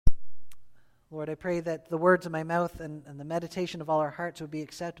Lord, I pray that the words of my mouth and the meditation of all our hearts would be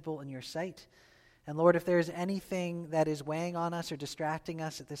acceptable in your sight. And Lord, if there is anything that is weighing on us or distracting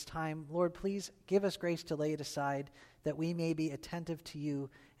us at this time, Lord, please give us grace to lay it aside, that we may be attentive to you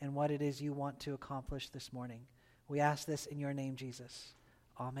and what it is you want to accomplish this morning. We ask this in your name, Jesus.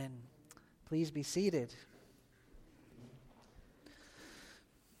 Amen. Please be seated.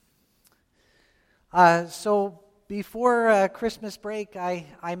 So before Christmas break,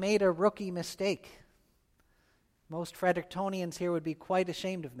 I made a rookie mistake. Most Frederictonians here would be quite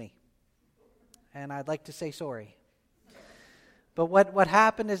ashamed of me, and I'd like to say sorry. But what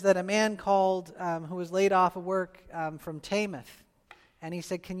happened is that a man called who was laid off of work from Tamath, and he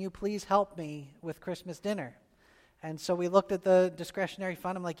said, "Can you please help me with Christmas dinner?" And so we looked at the discretionary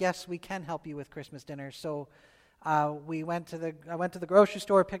fund. I'm like, "Yes, we can help you with Christmas dinner." So I went to the grocery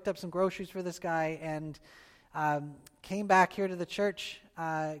store, picked up some groceries for this guy, and came back here to the church,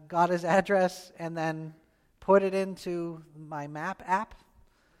 got his address, and then put it into my map app,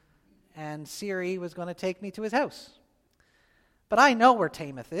 and Siri was going to take me to his house. But I know where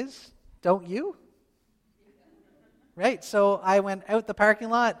Tamath is, don't you? Right? So I went out the parking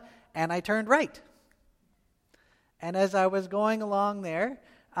lot, and I turned right. And as I was going along there,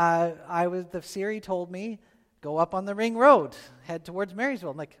 the Siri told me, "Go up on the ring road, head towards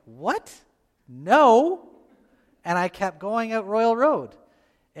Marysville." I'm like, "What? No." And I kept going out Royal Road.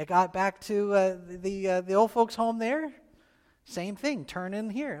 It got back to the old folks' home there. Same thing, turn in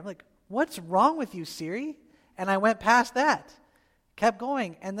here. I'm like, "What's wrong with you, Siri?" And I went past that, kept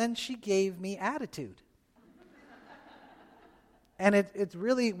going, and then she gave me attitude. And it's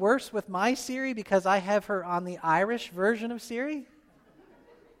really worse with my Siri because I have her on the Irish version of Siri.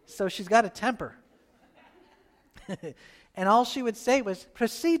 So she's got a temper. And all she would say was,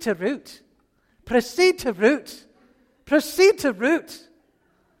 "Proceed to route. Proceed to route. Proceed to route."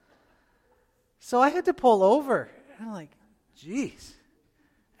 So I had to pull over. And I'm like, geez.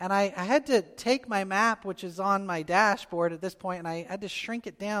 And I had to take my map, which is on my dashboard at this point, and I had to shrink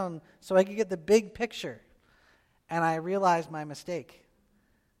it down so I could get the big picture. And I realized my mistake.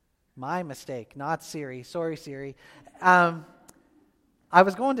 My mistake, not Siri. Sorry, Siri. I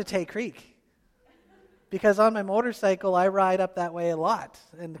was going to Tay Creek. Because on my motorcycle, I ride up that way a lot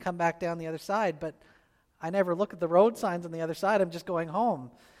and come back down the other side. But I never look at the road signs on the other side. I'm just going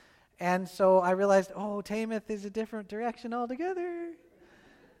home. And so I realized, Tamath is a different direction altogether.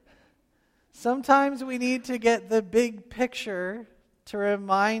 Sometimes we need to get the big picture to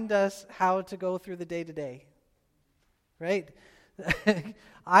remind us how to go through the day-to-day. Right?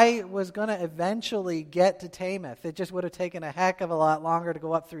 I was going to eventually get to Tamath. It just would have taken a heck of a lot longer to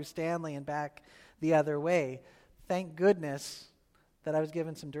go up through Stanley and back the other way. Thank goodness that I was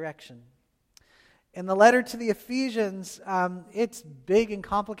given some direction. In the letter to the Ephesians, it's big and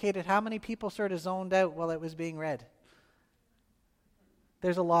complicated. How many people sort of zoned out while it was being read?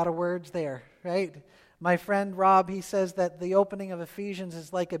 There's a lot of words there, right? My friend Rob, he says that the opening of Ephesians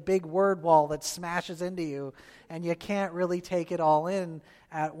is like a big word wall that smashes into you, and you can't really take it all in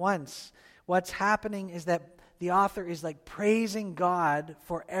at once. What's happening is that the author is like praising God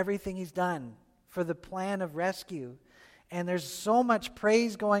for everything he's done, for the plan of rescue. And there's so much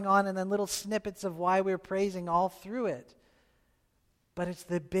praise going on, and then little snippets of why we're praising all through it. But it's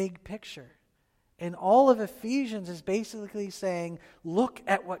the big picture. And all of Ephesians is basically saying, look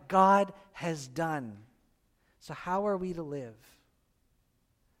at what God has done. So how are we to live?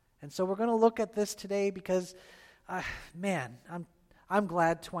 And so we're going to look at this today because, I'm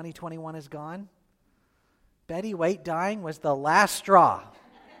glad 2021 is gone. Betty White dying was the last straw.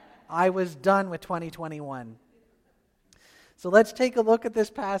 I was done with 2021. So let's take a look at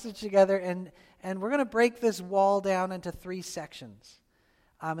this passage together, and we're going to break this wall down into 3 sections.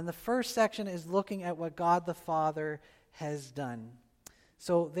 And the first section is looking at what God the Father has done.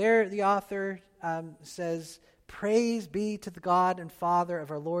 So there the author says, "Praise be to the God and Father of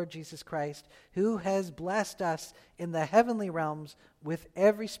our Lord Jesus Christ, who has blessed us in the heavenly realms with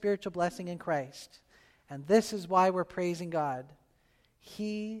every spiritual blessing in Christ." And this is why we're praising God.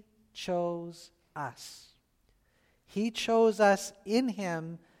 He chose us. He chose us in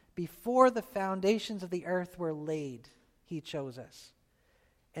Him before the foundations of the earth were laid. He chose us.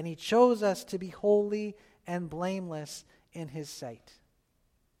 And He chose us to be holy and blameless in His sight.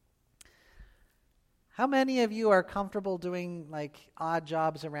 How many of you are comfortable doing like odd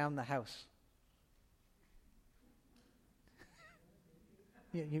jobs around the house?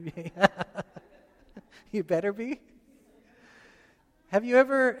 You better be. Have you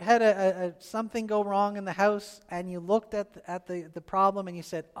ever had something go wrong in the house and you looked at the problem and you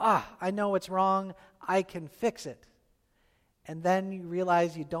said, I know what's wrong, I can fix it. And then you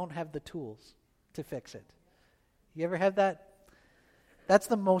realize you don't have the tools. to fix it. You ever had that? That's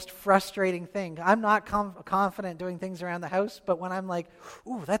the most frustrating thing. I'm not confident doing things around the house, but when I'm like,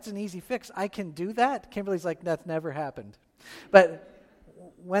 ooh, that's an easy fix, I can do that. Kimberly's like, that's never happened. But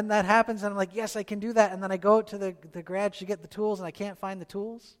when that happens, and I'm like, yes, I can do that, and then I go to the garage to get the tools, and I can't find the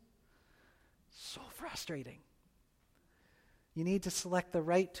tools. So frustrating. You need to select the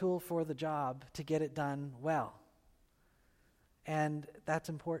right tool for the job to get it done well. And that's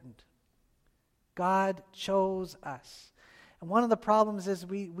important. God chose us. And one of the problems is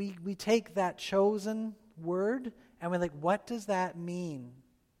we take that chosen word and we're like, what does that mean?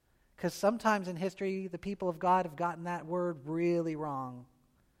 Because sometimes in history, the people of God have gotten that word really wrong.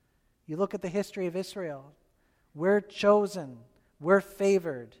 You look at the history of Israel. We're chosen. We're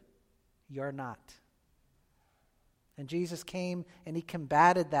favored. You're not. And Jesus came and he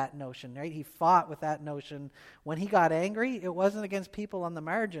combated that notion, right? He fought with that notion. When he got angry, it wasn't against people on the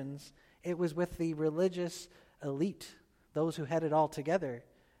margins. It was with the religious elite, those who had it all together.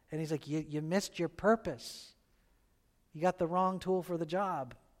 And he's like, you missed your purpose. You got the wrong tool for the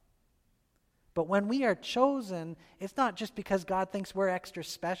job. But when we are chosen, it's not just because God thinks we're extra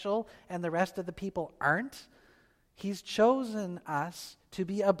special and the rest of the people aren't. He's chosen us to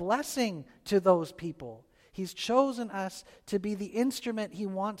be a blessing to those people. He's chosen us to be the instrument he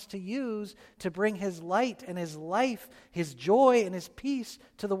wants to use to bring his light and his life, his joy and his peace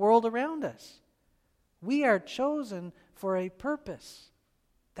to the world around us. We are chosen for a purpose.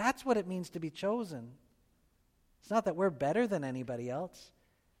 That's what it means to be chosen. It's not that we're better than anybody else.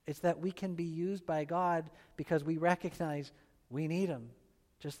 It's that we can be used by God because we recognize we need him,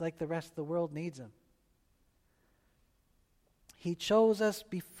 just like the rest of the world needs him. He chose us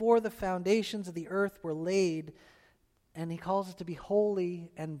before the foundations of the earth were laid, and he calls us to be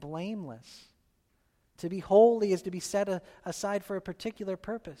holy and blameless. To be holy is to be set aside for a particular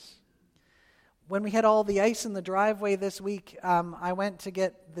purpose. When we had all the ice in the driveway this week, I went to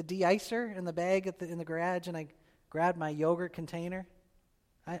get the de-icer in the bag in the garage, and I grabbed my yogurt container.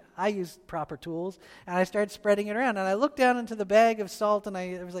 I used proper tools, and I started spreading it around. And I looked down into the bag of salt, and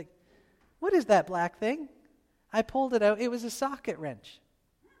I was like, what is that black thing? I pulled it out. It was a socket wrench.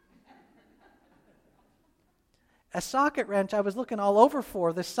 A socket wrench I was looking all over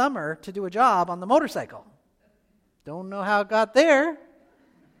for this summer to do a job on the motorcycle. Don't know how it got there,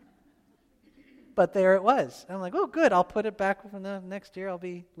 but there it was. And I'm like, oh, good. I'll put it back for the next year. I'll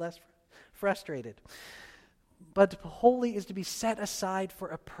be less frustrated. But holy is to be set aside for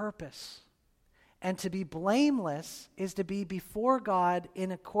a purpose. And to be blameless is to be before God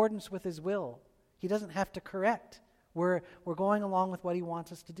in accordance with his will. He doesn't have to correct. We're going along with what he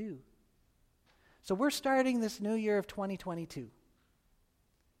wants us to do. So we're starting this new year of 2022.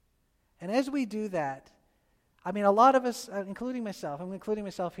 And as we do that, I mean, a lot of us, including myself, I'm including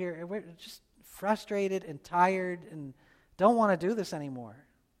myself here, we're just frustrated and tired and don't want to do this anymore.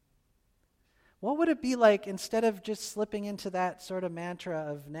 What would it be like, instead of just slipping into that sort of mantra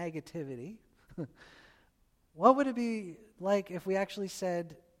of negativity, what would it be like if we actually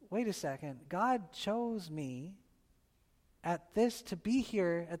said, wait a second, God chose me to be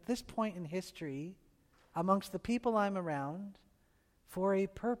here at this point in history amongst the people I'm around for a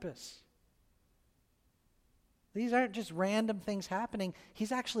purpose. These aren't just random things happening.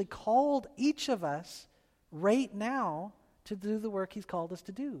 He's actually called each of us right now to do the work he's called us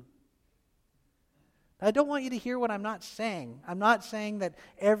to do. I don't want you to hear what I'm not saying. I'm not saying that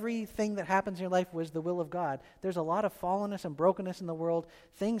everything that happens in your life was the will of God. There's a lot of fallenness and brokenness in the world.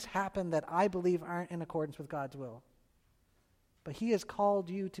 Things happen that I believe aren't in accordance with God's will. But he has called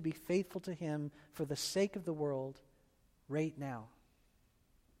you to be faithful to him for the sake of the world right now.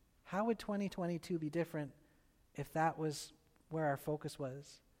 How would 2022 be different if that was where our focus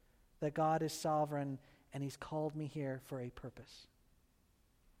was? That God is sovereign and he's called me here for a purpose.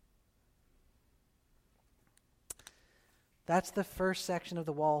 That's the first section of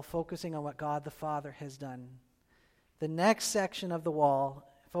the wall, focusing on what God the Father has done. The next section of the wall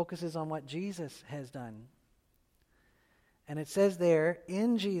focuses on what Jesus has done. And it says there,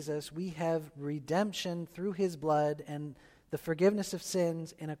 in Jesus we have redemption through his blood and the forgiveness of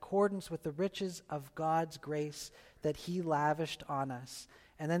sins in accordance with the riches of God's grace that he lavished on us.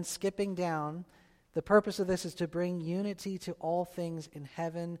 And then skipping down, the purpose of this is to bring unity to all things in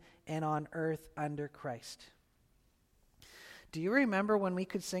heaven and on earth under Christ. Do you remember when we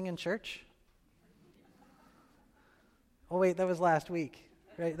could sing in church? Oh, wait, that was last week.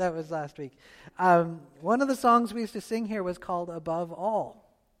 Right, that was last week. One of the songs we used to sing here was called Above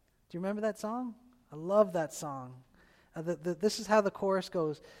All. Do you remember that song? I love that song. This is how the chorus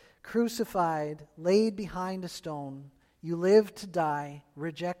goes. Crucified, laid behind a stone, you lived to die,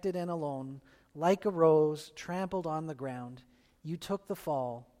 rejected and alone. like a rose trampled on the ground, you took the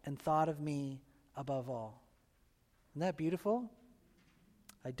fall and thought of me above all. Isn't that beautiful?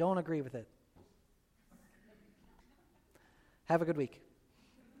 I don't agree with it. Have a good week.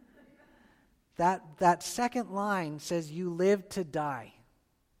 That second line says you lived to die.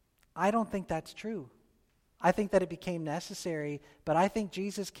 I don't think that's true. I think that it became necessary, but I think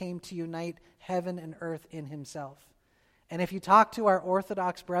Jesus came to unite heaven and earth in himself. And if you talk to our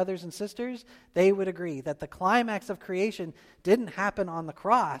Orthodox brothers and sisters, they would agree that the climax of creation didn't happen on the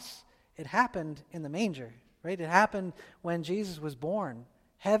cross. It happened in the manger, right? It happened when Jesus was born.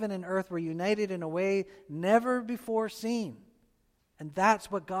 Heaven and earth were united in a way never before seen. And that's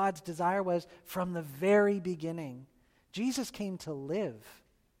what God's desire was from the very beginning. Jesus came to live.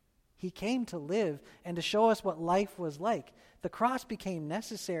 He came to live and to show us what life was like. The cross became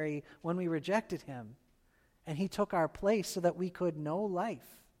necessary when we rejected him. And he took our place so that we could know life.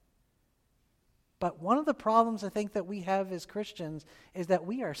 But one of the problems I think that we have as Christians is that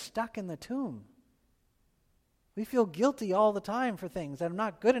we are stuck in the tomb. We feel guilty all the time for things, that I'm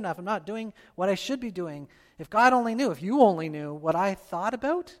not good enough, I'm not doing what I should be doing. If God only knew, if you only knew what I thought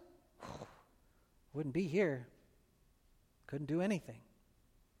about, wouldn't be here. Couldn't do anything.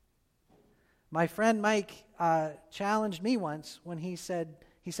 My friend Mike challenged me once when he said,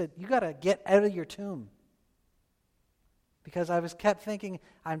 you got to get out of your tomb. Because I kept thinking,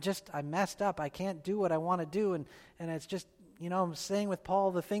 I messed up. I can't do what I want to do. And it's just, I'm saying with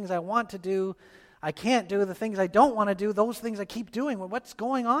Paul, the things I want to do, I can't do. The things I don't want to do, those things I keep doing. Well, what's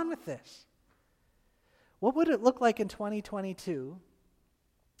going on with this? What would it look like in 2022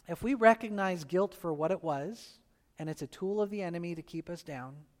 if we recognize guilt for what it was, and it's a tool of the enemy to keep us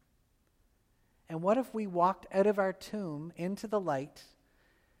down? And what if we walked out of our tomb into the light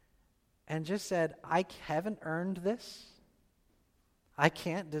and just said, I haven't earned this. I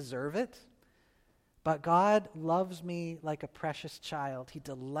can't deserve it. But God loves me like a precious child. He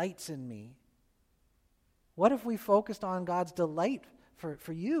delights in me. What if we focused on God's delight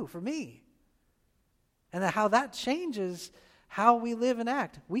for you, for me? And how that changes how we live and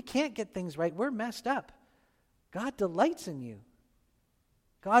act. We can't get things right. We're messed up. God delights in you.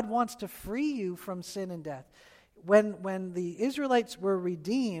 God wants to free you from sin and death. When the Israelites were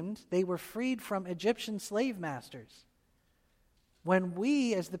redeemed, they were freed from Egyptian slave masters. When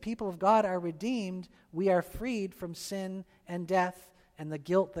we, as the people of God, are redeemed, we are freed from sin and death and the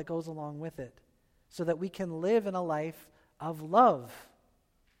guilt that goes along with it, so that we can live in a life of love.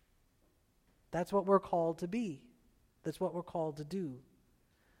 That's what we're called to be. That's what we're called to do.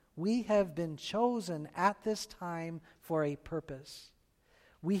 We have been chosen at this time for a purpose.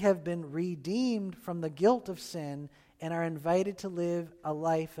 We have been redeemed from the guilt of sin and are invited to live a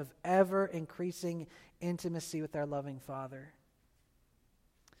life of ever-increasing intimacy with our loving Father.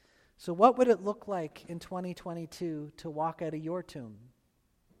 So what would it look like in 2022 to walk out of your tomb?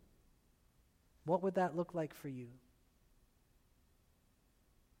 What would that look like for you?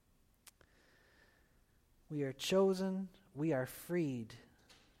 We are chosen, we are freed.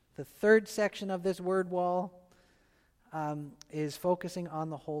 The third section of this word wall is focusing on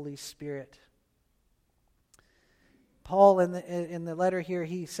the Holy Spirit. Paul, in the letter here,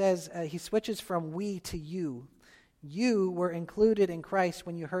 he says, he switches from we to you. You were included in Christ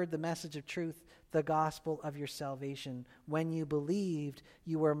when you heard the message of truth, the gospel of your salvation. When you believed,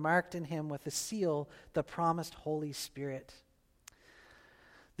 you were marked in him with a seal, the promised Holy Spirit.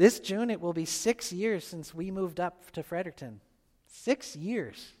 This June, it will be 6 years since we moved up to Fredericton. 6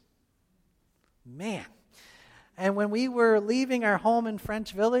 years. Man. And when we were leaving our home in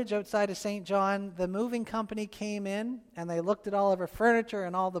French Village outside of St. John, the moving company came in and they looked at all of our furniture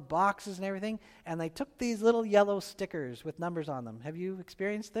and all the boxes and everything, and they took these little yellow stickers with numbers on them. Have you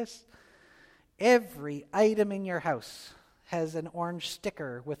experienced this? Every item in your house has an orange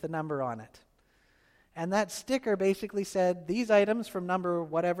sticker with a number on it. And that sticker basically said, these items from number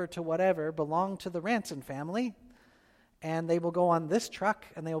whatever to whatever belong to the Ranson family, and they will go on this truck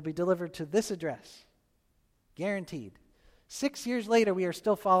and they will be delivered to this address. Guaranteed. 6 years later, we are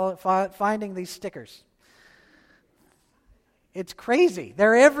still finding these stickers. It's crazy.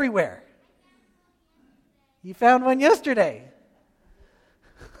 They're everywhere. You found one yesterday.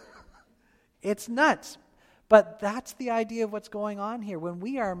 It's nuts. But that's the idea of what's going on here. When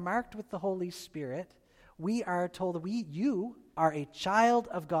we are marked with the Holy Spirit, we are told you are a child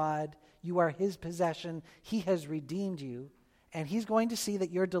of God. You are his possession. He has redeemed you. And he's going to see that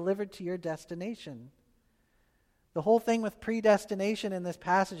you're delivered to your destination. The whole thing with predestination in this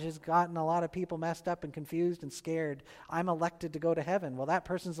passage has gotten a lot of people messed up and confused and scared. I'm elected to go to heaven. Well, that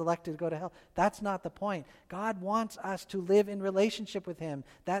person's elected to go to hell. That's not the point. God wants us to live in relationship with him.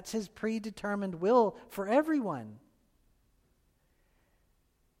 That's his predetermined will for everyone.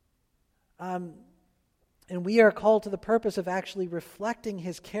 And we are called to the purpose of actually reflecting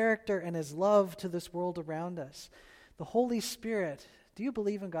his character and his love to this world around us. The Holy Spirit. Do you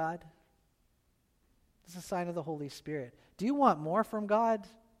believe in God? It's a sign of the Holy Spirit. Do you want more from God?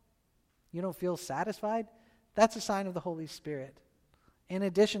 You don't feel satisfied? That's a sign of the Holy Spirit. In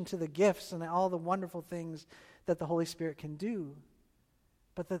addition to the gifts and all the wonderful things that the Holy Spirit can do.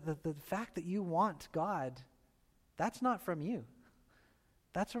 But the fact that you want God, that's not from you.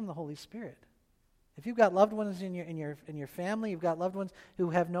 That's from the Holy Spirit. If you've got loved ones in your family, you've got loved ones who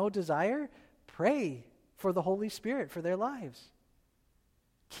have no desire, pray for the Holy Spirit for their lives.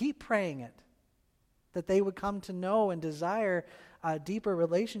 Keep praying it, that they would come to know and desire a deeper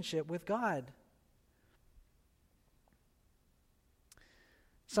relationship with God.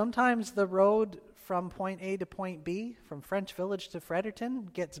 Sometimes the road from point A to point B, from French Village to Fredericton,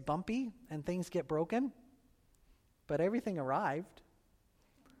 gets bumpy and things get broken, but everything arrived.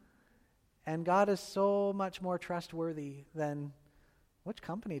 And God is so much more trustworthy than, which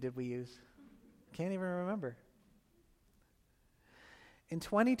company did we use? Can't even remember. In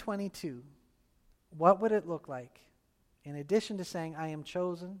 2022, what would it look like, in addition to saying, I am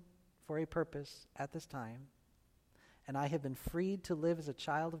chosen for a purpose at this time, and I have been freed to live as a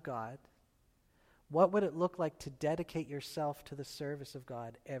child of God, what would it look like to dedicate yourself to the service of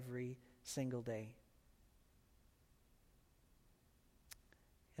God every single day?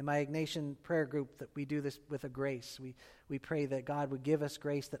 In my Ignatian prayer group, that we do this with a grace. We pray that God would give us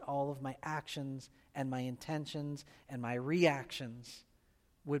grace that all of my actions and my intentions and my reactions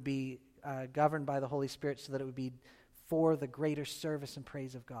would be governed by the Holy Spirit, so that it would be for the greater service and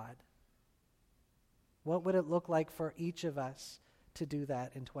praise of God. What would it look like for each of us to do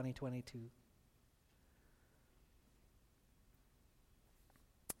that in 2022?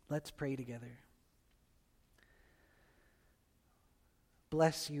 Let's pray together.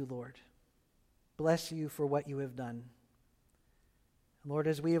 Bless you, Lord. Bless you for what you have done. Lord,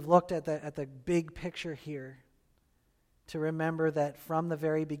 as we have looked at the big picture here, to remember that from the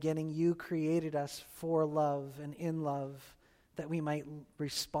very beginning you created us for love and in love, that we might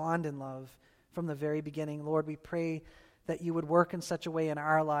respond in love from the very beginning. Lord, we pray that you would work in such a way in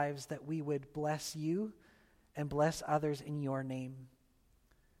our lives that we would bless you and bless others in your name.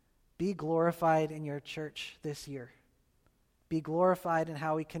 Be glorified in your church this year. Be glorified in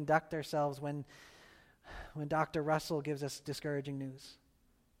how we conduct ourselves when Dr. Russell gives us discouraging news.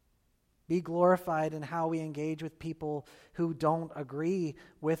 Be glorified in how we engage with people who don't agree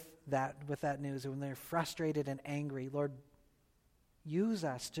with that news, when they're frustrated and angry. Lord, use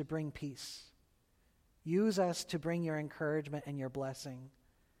us to bring peace. Use us to bring your encouragement and your blessing.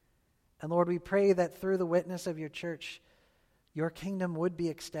 And Lord, we pray that through the witness of your church, your kingdom would be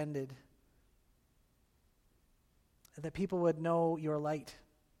extended, that people would know your light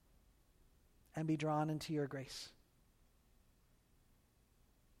and be drawn into your grace.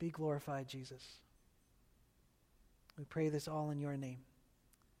 Be glorified, Jesus. We pray this all in your name.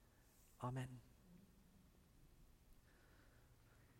 Amen.